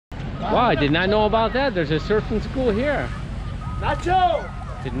Wow, I did not know about that. There's a surfing school here. Nacho!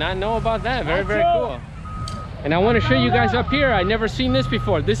 Did not know about that. Very, very cool. And I want to show you guys up here. I've never seen this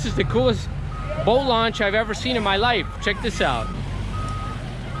before. This is the coolest boat launch I've ever seen in my life. Check this out.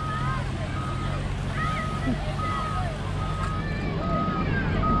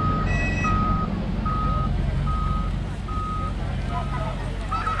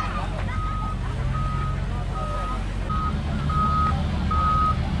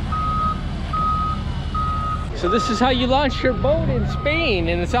 So this is how you launch your boat in Spain,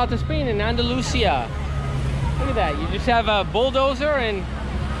 in the south of Spain, in Andalusia. Look at that. You just have a bulldozer and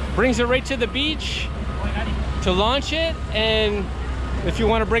brings it right to the beach to launch it. And if you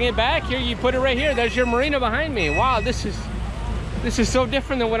want to bring it back, here you put it right here. There's your marina behind me. Wow, this is so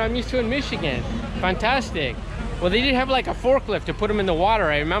different than what I'm used to in Michigan. Fantastic. Well, they did have like a forklift to put them in the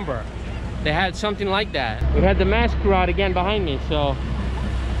water, I remember. They had something like that. We had the mask crew out again behind me, so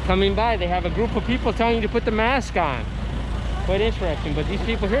coming by, they have a group of people telling you to put the mask on. Quite interesting, but these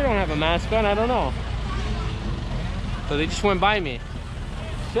people here don't have a mask on. I don't know. So they just went by me.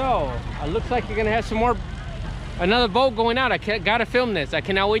 So it looks like you're gonna have another boat going out. Gotta film this. I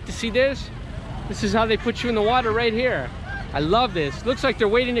cannot wait to see this. This is how they put you in the water right here. I love this. Looks like they're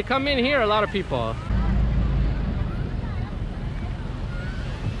waiting to come in here, a lot of people.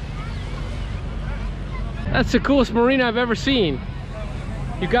 That's the coolest marina I've ever seen.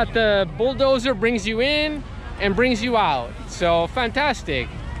 You got the bulldozer, brings you in and brings you out. So fantastic,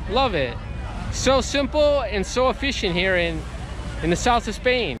 love it. So simple and so efficient here in the south of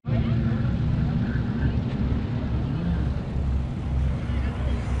Spain.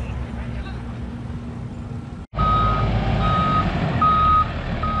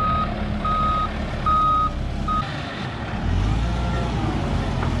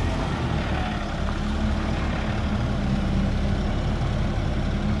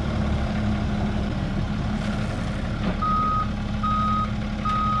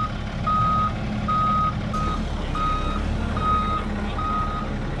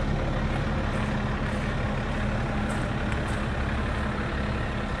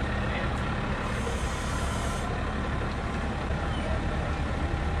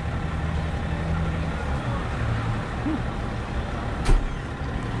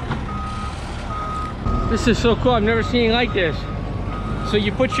 This is so cool. I've never seen anything like this. So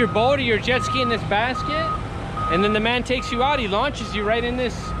you put your boat or your jet ski in this basket, and then the man takes you out. He launches you right in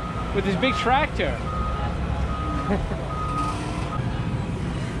this with his big tractor.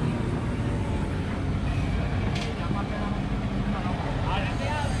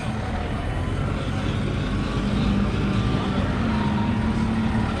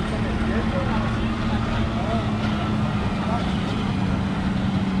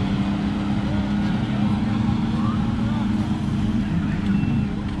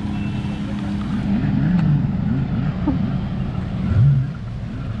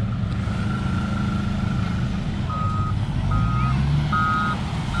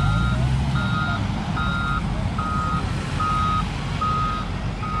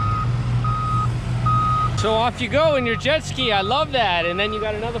 So off you go in your jet ski. I love that. And then you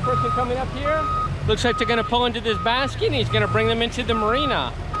got another person coming up here. Looks like they're gonna pull into this basket and he's gonna bring them into the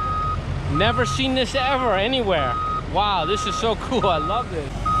marina. Never seen this ever anywhere. Wow, this is so cool. I love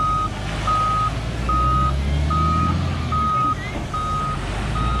this.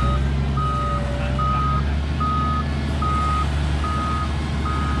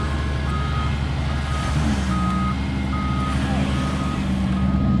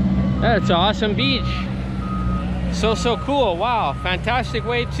 That's an awesome beach. So cool. Wow, fantastic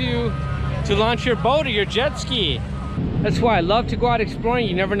way to launch your boat or your jet ski. That's why I love to go out exploring.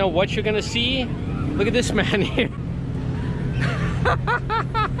 You never know what you're gonna see. Look at this man here.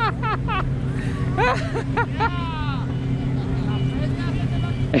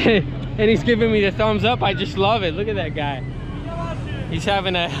 And he's giving me the thumbs up. I just love it. Look at that guy. He's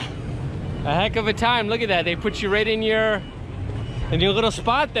having a heck of a time. Look at that. They put you right in your little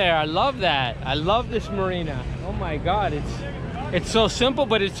spot there. I love that. I love this marina. Oh my God, it's so simple,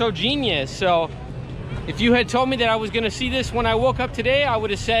 but it's so genius. So if you had told me that I was gonna see this when I woke up today, I would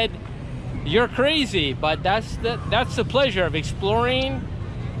have said, you're crazy. But that's the pleasure of exploring,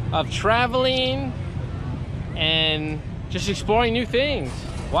 of traveling, and just exploring new things.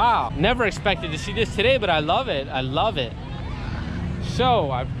 Wow, never expected to see this today, but I love it. I love it.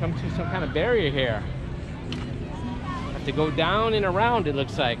 So I've come to some kind of barrier here. To go down and around, it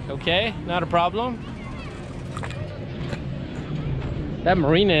looks like. Okay, not a problem. That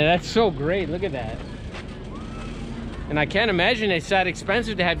marina, that's so great. Look at that. And I can't imagine it's that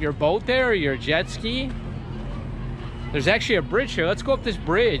expensive to have your boat there or your jet ski. There's actually a bridge here. Let's go up this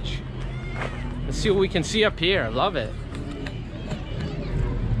bridge. Let's see what we can see up here. Love it.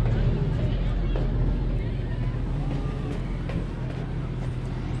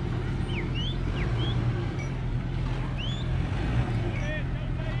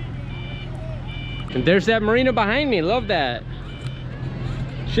 And there's that marina behind me. Love that.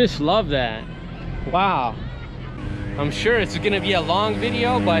 Just love that. Wow. I'm sure it's gonna be a long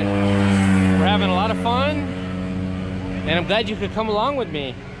video, but we're having a lot of fun. And I'm glad you could come along with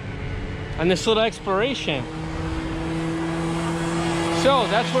me on this little exploration. So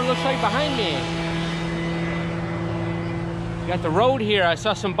that's what it looks like behind me. Got the road here. I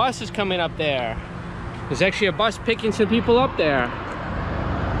saw some buses coming up there. There's actually a bus picking some people up there.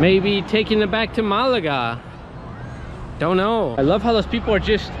 Maybe taking them back to Malaga. Don't know. I love how those people are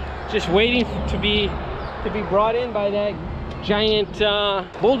just waiting to be brought in by that giant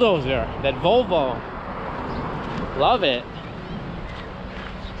bulldozer, that Volvo. Love it.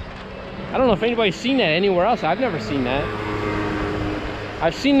 I don't know if anybody's seen that anywhere else. I've never seen that.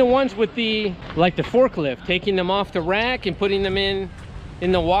 I've seen the ones with the, like the forklift, taking them off the rack and putting them in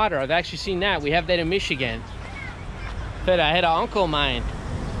the water. I've actually seen that. We have that in Michigan. But I had an uncle of mine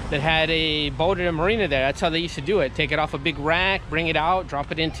that had a boat at a marina there. That's how they used to do it. Take it off a big rack, bring it out,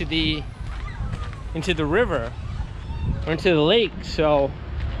 drop it into the river or into the lake. So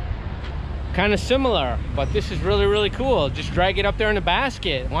kind of similar, but this is really, really cool. Just drag it up there in a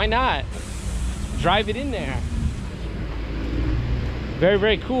basket. Why not? Drive it in there. Very,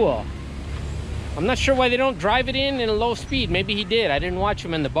 very cool. I'm not sure why they don't drive it in a low speed. Maybe he did. I didn't watch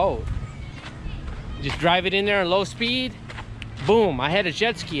him in the boat. Just drive it in there at low speed. Boom. I had a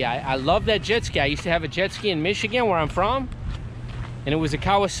jet ski. I love that jet ski. I used to have a jet ski in Michigan, where I'm from, and it was a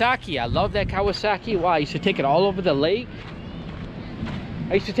Kawasaki. I love that Kawasaki. Wow, I used to take it all over the lake.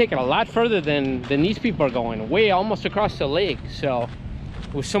 I used to take it a lot further than these people are going, way almost across the lake. So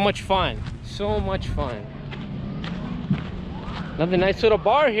it was so much fun. So much fun. Another nice little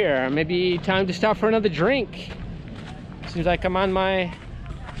bar here. Maybe time to stop for another drink. Seems like I'm on my...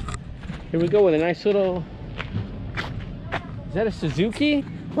 Here we go with a nice little... Is that a Suzuki?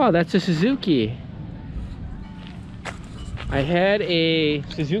 Wow, that's a Suzuki. I had a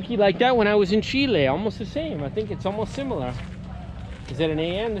Suzuki like that when I was in Chile. Almost the same. I think it's almost similar. Is that an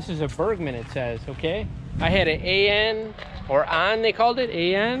AN? This is a Bergman, it says. Okay. I had an AN, or AN they called it.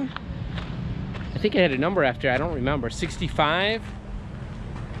 AN. I think I had a number after. I don't remember. 65.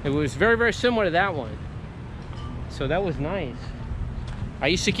 It was very, very similar to that one. So that was nice. I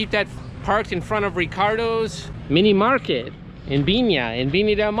used to keep that parked in front of Ricardo's mini market in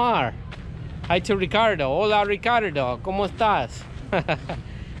Viña del Mar. Hi to Ricardo. Hola Ricardo, ¿cómo estás?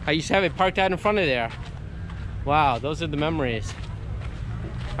 I used to have it parked out in front of there. Wow, those are the memories.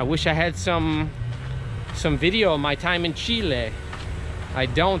 I wish I had some video of my time in Chile. I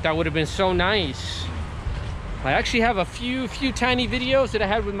don't. That would have been so nice. I actually have a few tiny videos that I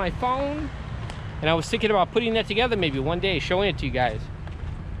had with my phone, and I was thinking about putting that together maybe one day, showing it to you guys,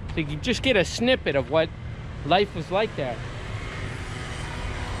 so you can just get a snippet of what life was like there.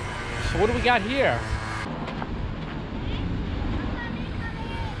 So what do we got here?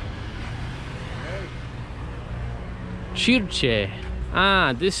 Chilches.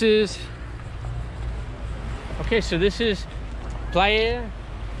 Ah, this is... Okay, so this is Playa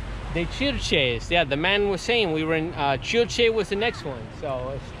de Chilches. Yeah, the man was saying we were in... Chilches was the next one.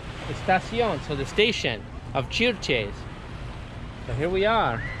 So, estación, so the station of Chilches. So here we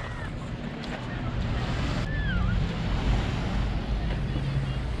are.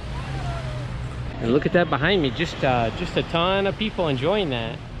 And look at that behind me, just a ton of people enjoying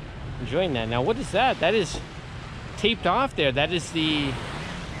that. Now what is that? That is taped off there. That is the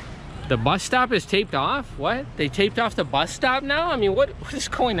bus stop is taped off? What? They taped off the bus stop now? I mean, what is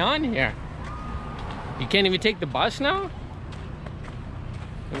going on here? You can't even take the bus now?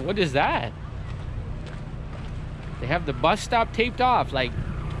 And what is that? They have the bus stop taped off, like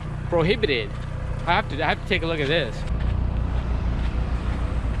prohibited. I have to take a look at this.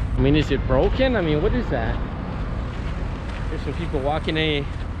 I mean, is it broken? I mean, what is that? There's some people walking a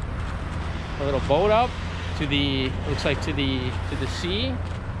little boat up to the, looks like to the sea.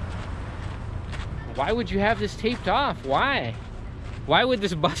 Why would you have this taped off? Why? Why would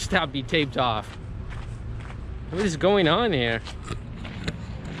this bus stop be taped off? What is going on here?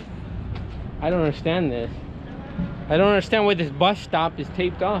 I don't understand this. I don't understand why this bus stop is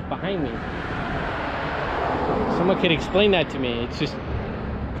taped off behind me. Someone could explain that to me. It's just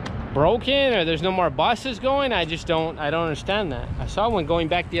broken, or there's no more buses going. I don't understand that. I saw one going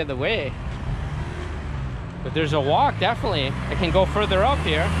back the other way, but there's a walk, definitely. I can go further up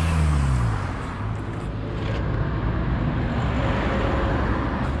here.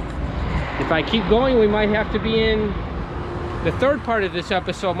 If I keep going, we might have to be in the third part of this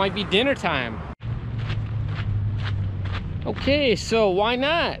episode. Might be dinner time. Okay, so why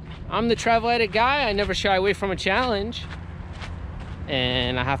not? I'm the travel addict guy. I never shy away from a challenge.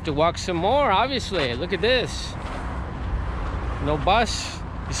 And I have to walk some more, obviously. Look at this. No bus.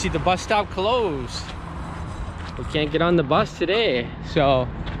 You see the bus stop closed. We can't get on the bus today. So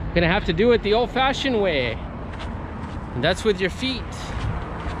I'm gonna have to do it the old-fashioned way. And that's with your feet.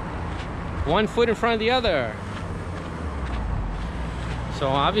 One foot in front of the other. So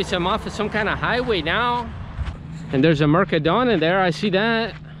obviously I'm off of some kind of highway now. And there's a Mercadona there, I see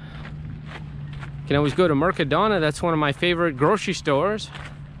that. You can always go to Mercadona, that's one of my favorite grocery stores.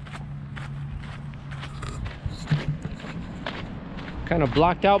 Kind of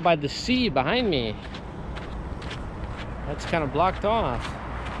blocked out by the sea behind me. That's kind of blocked off.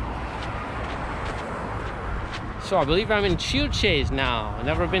 So I believe I'm in Chilches now. I've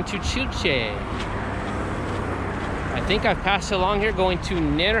never been to Chilches. I think I've passed along here going to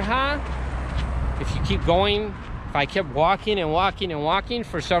Nerja. If you keep going, if I kept walking and walking and walking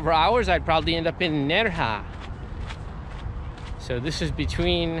for several hours, I'd probably end up in Nerja. So this is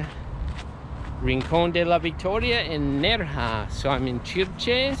between Rincón de la Victoria and Nerja. So I'm in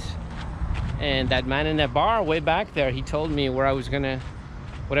Chilches. And that man in that bar way back there, he told me what I was gonna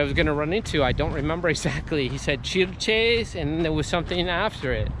run into. I don't remember exactly. He said Chilches and then there was something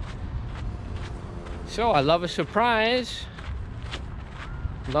after it. So I love a surprise.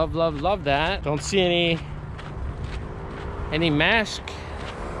 Love, love, love that. Don't see any masked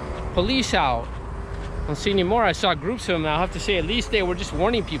police out. Don't see any more. I saw groups of them. I'll have to say at least they were just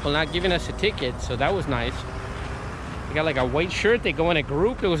warning people, not giving us a ticket. So that was nice. They got like a white shirt. They go in a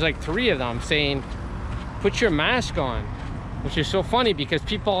group. It was like 3 of them saying, put your mask on. Which is so funny because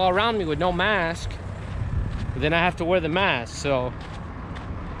people all around me with no mask. But then I have to wear the mask. So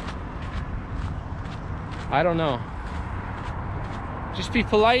I don't know. Just be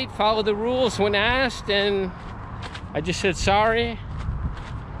polite, follow the rules when asked, and I just said sorry.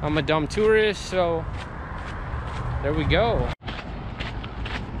 I'm a dumb tourist, so there we go.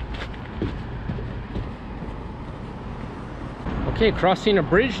 Okay, crossing a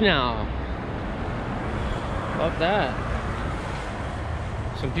bridge now. Love that.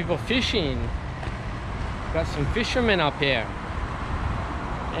 Some people fishing. Got some fishermen up here.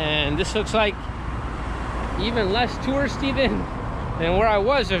 And this looks like even less touristy than where I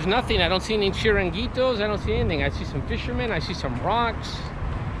was. There's nothing. I don't see any chiringuitos. I don't see anything. I see some fishermen. I see some rocks.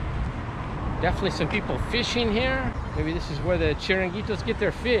 Definitely some people fishing here. Maybe this is where the chiringuitos get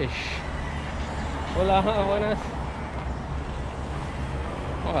their fish. Hola, buenas.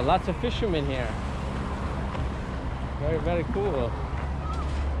 Oh, lots of fishermen here. Very, very cool.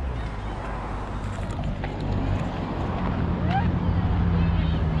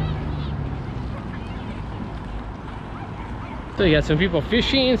 So you got some people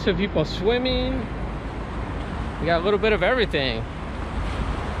fishing, some people swimming. You got a little bit of everything.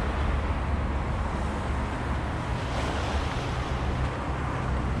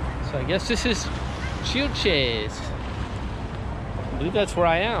 So I guess this is Chilches. I believe that's where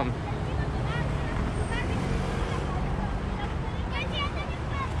I am.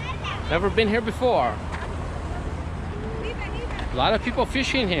 Never been here before. A lot of people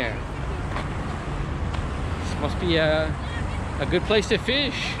fishing here. This must be a good place to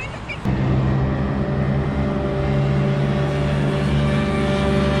fish.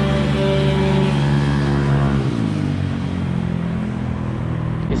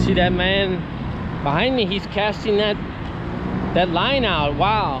 You see that man behind me? He's casting that line out.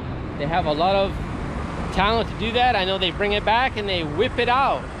 Wow, they have a lot of talent to do that. I know they bring it back and they whip it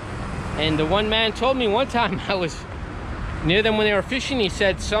out. And the one man told me one time, I was near them when they were fishing, he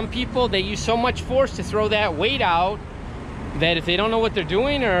said some people, they use so much force to throw that weight out that if they don't know what they're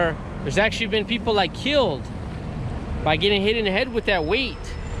doing, or there's actually been people like killed by getting hit in the head with that weight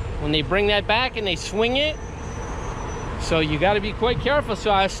when they bring that back and they swing it. So you got to be quite careful.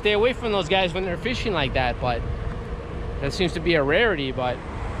 So I stay away from those guys when they're fishing like that. But that seems to be a rarity, but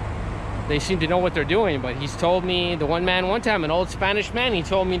they seem to know what they're doing. But he's told me, the one man one time, an old Spanish man, he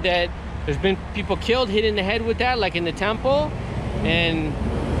told me that there's been people killed, hit in the head with that, like in the temple, and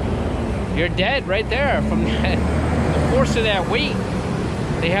you're dead right there from that, the force of that weight.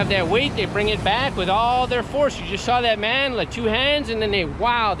 They have that weight, they bring it back with all their force. You just saw that man, like 2 hands, and then they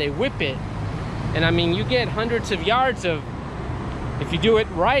whip it. And I mean, you get hundreds of yards of, if you do it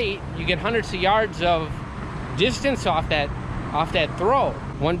right, you get hundreds of yards of distance off that throw.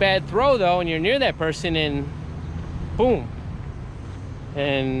 One bad throw though, and you're near that person, and boom,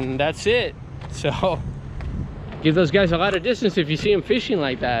 and that's it. So give those guys a lot of distance if you see them fishing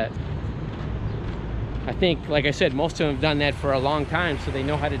like that. I think, like I said, most of them have done that for a long time, so they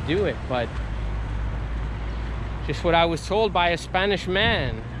know how to do it. But just what I was told by a Spanish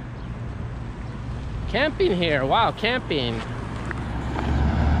man. Camping here, wow, camping.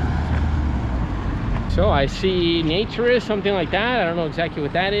 So I see naturist, something like that. I don't know exactly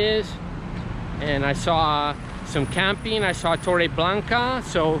what that is. And I saw some camping. I saw Torre Blanca.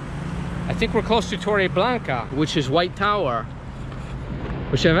 So I think we're close to Torre Blanca, which is White Tower,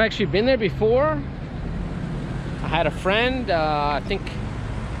 which I've actually been there before. I had a friend, I think,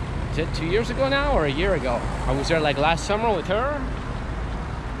 is it 2 years ago now or a year ago? I was there like last summer with her.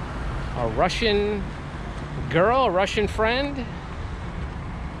 A Russian girl, a Russian friend.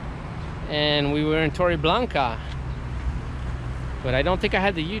 And we were in Torre Blanca. But I don't think I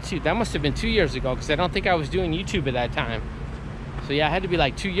had the YouTube. That must have been 2 years ago, because I don't think I was doing YouTube at that time. So yeah, it had to be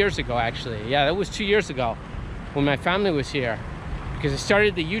like 2 years ago actually. Yeah, that was 2 years ago when my family was here. Because I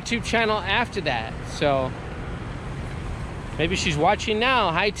started the YouTube channel after that. So maybe she's watching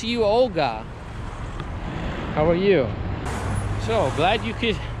now. Hi to you, Olga. How are you? So glad you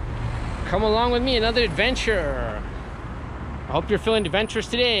could come along with me, another adventure. I hope you're feeling adventurous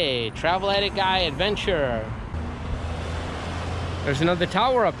today. Travel Addict Guy Adventure. There's another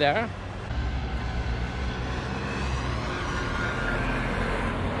tower up there.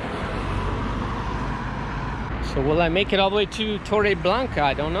 So will I make it all the way to Torre Blanca?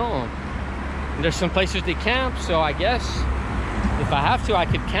 I don't know. There's some places to camp, so I guess if I have to, I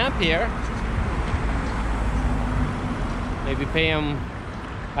could camp here. Maybe pay them,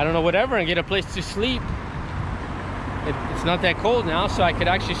 I don't know, whatever, and get a place to sleep. It's not that cold now, so I could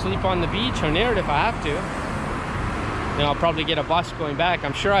actually sleep on the beach or near it if I have to. Then I'll probably get a bus going back.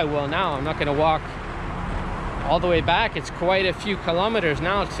 I'm sure I will now. I'm not going to walk all the way back. It's quite a few kilometers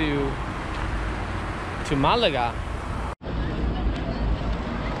now to Malaga.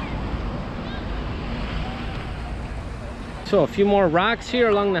 So a few more rocks here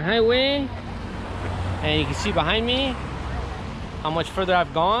along the highway, and you can see behind me how much further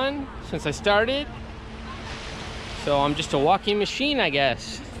I've gone since I started. So I'm just a walking machine, I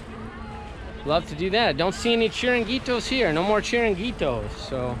guess. Love to do that. Don't see any chiringuitos here. No more chiringuitos.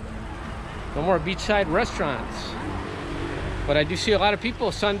 So no more beachside restaurants. But I do see a lot of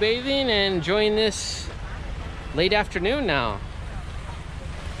people sunbathing and enjoying this late afternoon now.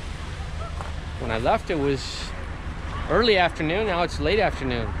 When I left, it was early afternoon. Now it's late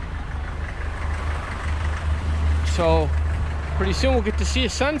afternoon. So pretty soon we'll get to see a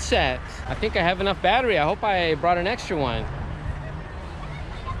sunset. I think I have enough battery. I hope I brought an extra one.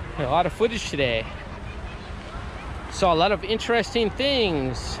 A lot of footage today. Saw a lot of interesting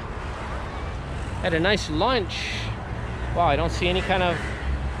things. Had a nice lunch. Wow, I don't see any kind of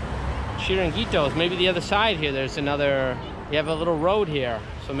chiringuitos. Maybe the other side here, there's another, you have a little road here.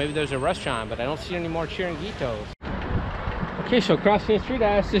 So maybe there's a restaurant, but I don't see any more chiringuitos. Okay, so crossing the street,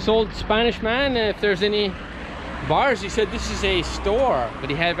 I asked this old Spanish man if there's any bars. He said this is a store, but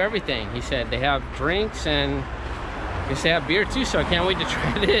he have everything. He said they have drinks and I guess they have beer too, so I can't wait to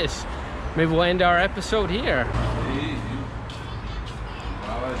try this. Maybe we'll end our episode here.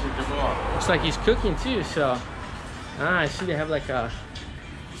 Looks like he's cooking too, so I see they have like a,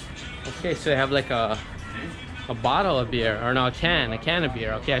 okay, so they have like a bottle of beer, or no, a can of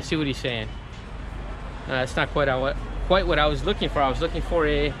beer. Okay, I see what he's saying. It's not quite what I was looking for. I was looking for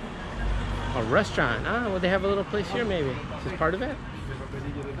a restaurant. Well, they have a little place here maybe. Is this part of it?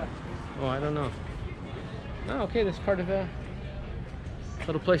 Oh, I don't know. Oh, okay, this is part of a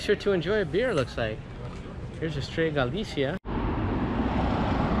little place here to enjoy a beer, looks like. Here's a stray Galicia.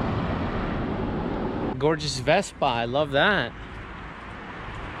 Gorgeous Vespa, I love that.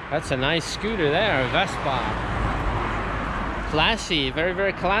 That's a nice scooter there, a Vespa. Classy, very,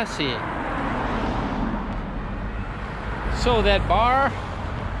 very classy. So that bar,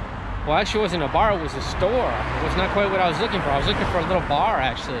 well, actually it wasn't a bar, it was a store. It was not quite what I was looking for. I was looking for a little bar,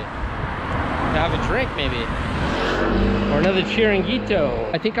 actually. To have a drink, maybe. Or another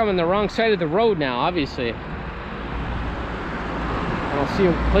chiringuito. I think I'm on the wrong side of the road now, obviously. I don't see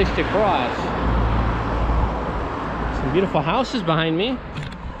a place to cross. Some beautiful houses behind me. I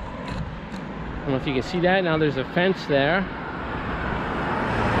don't know if you can see that. Now there's a fence there.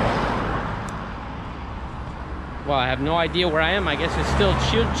 Well, I have no idea where I am. I guess it's still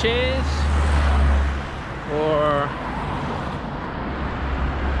Chilches or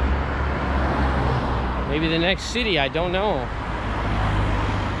maybe the next city, I don't know.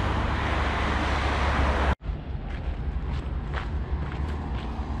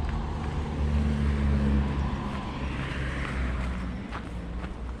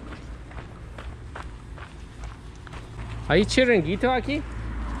 ¿Hay chiringuito aquí?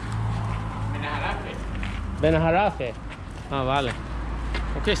 En Jarape. Benajarafe. Oh, vale.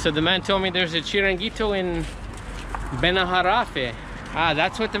 Okay, so the man told me there's a chiringuito in Benajarafe. Ah,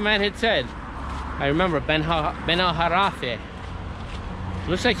 that's what the man had said. I remember, Benajarafe.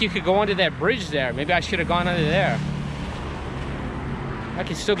 Looks like you could go under that bridge there. Maybe I should have gone under there. I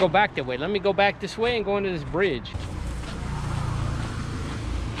can still go back that way. Let me go back this way and go under this bridge.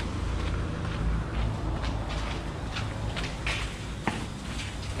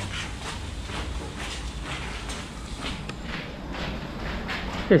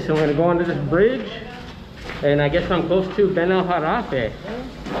 Okay, so I'm gonna go under this bridge, and I guess I'm close to Benajarafe.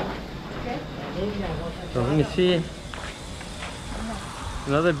 So let me see.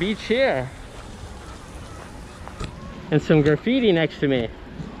 Another beach here. And some graffiti next to me.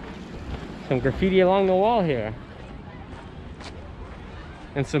 Some graffiti along the wall here.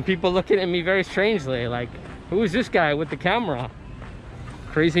 And some people looking at me very strangely, like, who is this guy with the camera?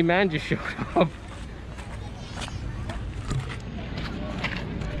 Crazy man just showed up.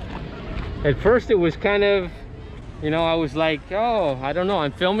 At first it was kind of, you know, I was like, oh, I don't know,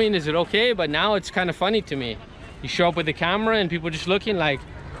 I'm filming, is it okay? But now it's kind of funny to me. You show up with the camera and people just looking like,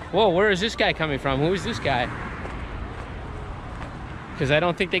 whoa, where is this guy coming from? Who is this guy? Because I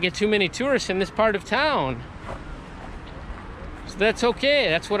don't think they get too many tourists in this part of town. So that's okay.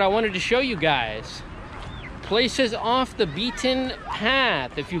 That's what I wanted to show you guys. Places off the beaten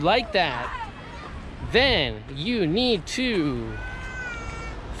path. If you like that, then you need to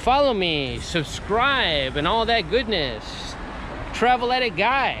follow me, subscribe, and all that goodness. Travel Addict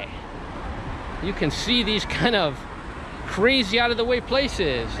Guy. You can see these kind of crazy out of the way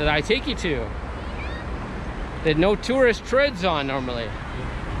places that I take you to, that no tourist treads on normally.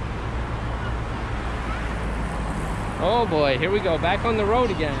 Oh boy, here we go, back on the road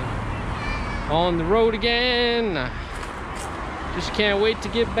again. On the road again. Just can't wait to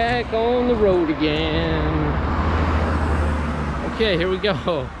get back on the road again. Okay, here we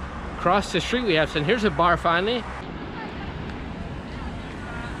go. Across the street we have some, here's a bar finally.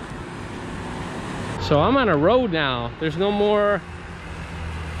 So I'm on a road now. There's no more.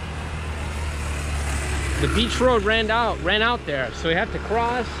 The beach road ran out there, so we have to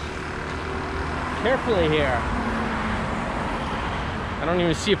cross carefully here. I don't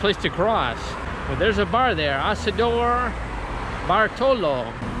even see a place to cross. But there's a bar there, Asador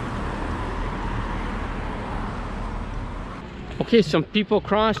Bartolo. Okay, some people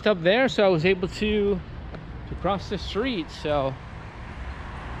crossed up there, so I was able to cross the street. So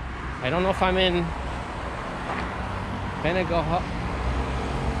I don't know if I'm in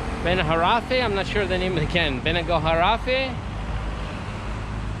Benajarafe, I'm not sure the name again. Benajarafe.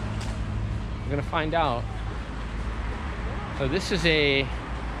 We're gonna find out. So this is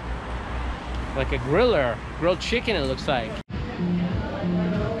like a grilled chicken, it looks like.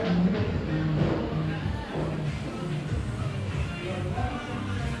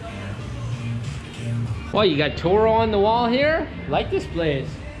 Well, you got Toro on the wall here. Like this place.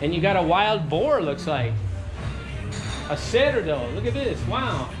 And you got a wild boar, looks like. A cerdo, look at this,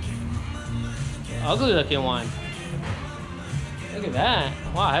 wow. Ugly looking one. Look at that.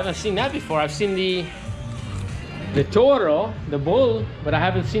 Wow, I haven't seen that before. I've seen the toro, the bull, but I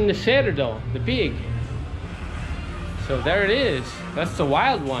haven't seen the cerdo, the pig. So there it is. That's the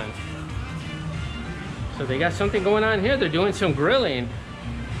wild one. So they got something going on here. They're doing some grilling.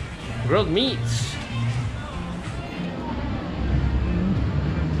 Grilled meats.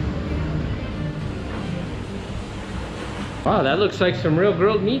 Wow, that looks like some real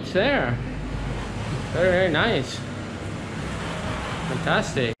grilled meats there. Very, very nice.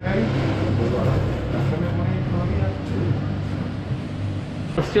 Fantastic.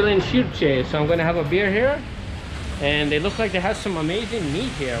 I'm still in Chilches, so I'm gonna have a beer here. And they look like they have some amazing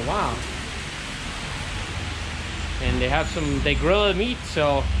meat here, wow. And they have they grill the meat,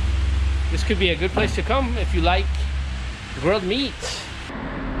 so this could be a good place to come if you like grilled meats.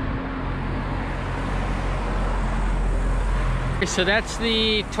 So that's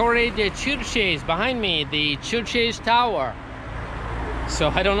the Torre de Chilches behind me, the Chilches Tower. So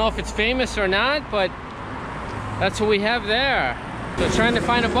I don't know if it's famous or not, but that's what we have there. So trying to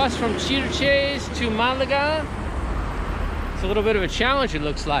find a bus from Chilches to Malaga. It's a little bit of a challenge, it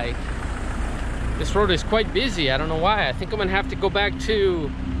looks like. This road is quite busy, I don't know why. I think I'm gonna have to go back to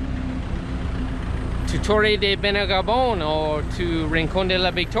Torre de Benagalbón or to Rincón de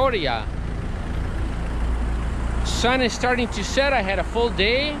la Victoria. Sun is starting to set. I had a full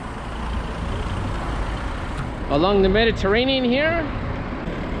day along the Mediterranean here.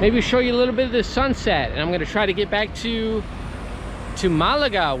 Maybe show you a little bit of the sunset, and I'm going to try to get back to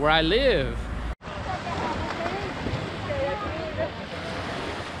Malaga where I live.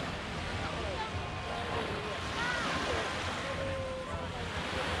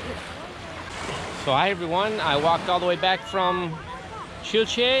 So hi everyone, I walked all the way back from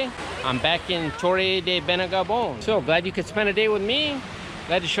Chilches. I'm back in Torre de Benagalbón. So glad you could spend a day with me.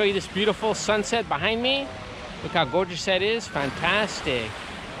 Glad to show you this beautiful sunset behind me. Look how gorgeous that is, fantastic.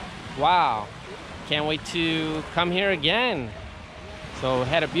 Wow, can't wait to come here again. So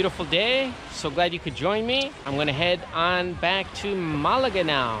had a beautiful day, so glad you could join me. I'm gonna head on back to Malaga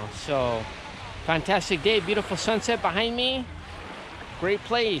now. So fantastic day, beautiful sunset behind me. Great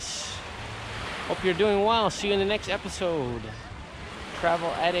place. Hope you're doing well. See you in the next episode. Travel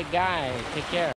Addict Guy. Take care.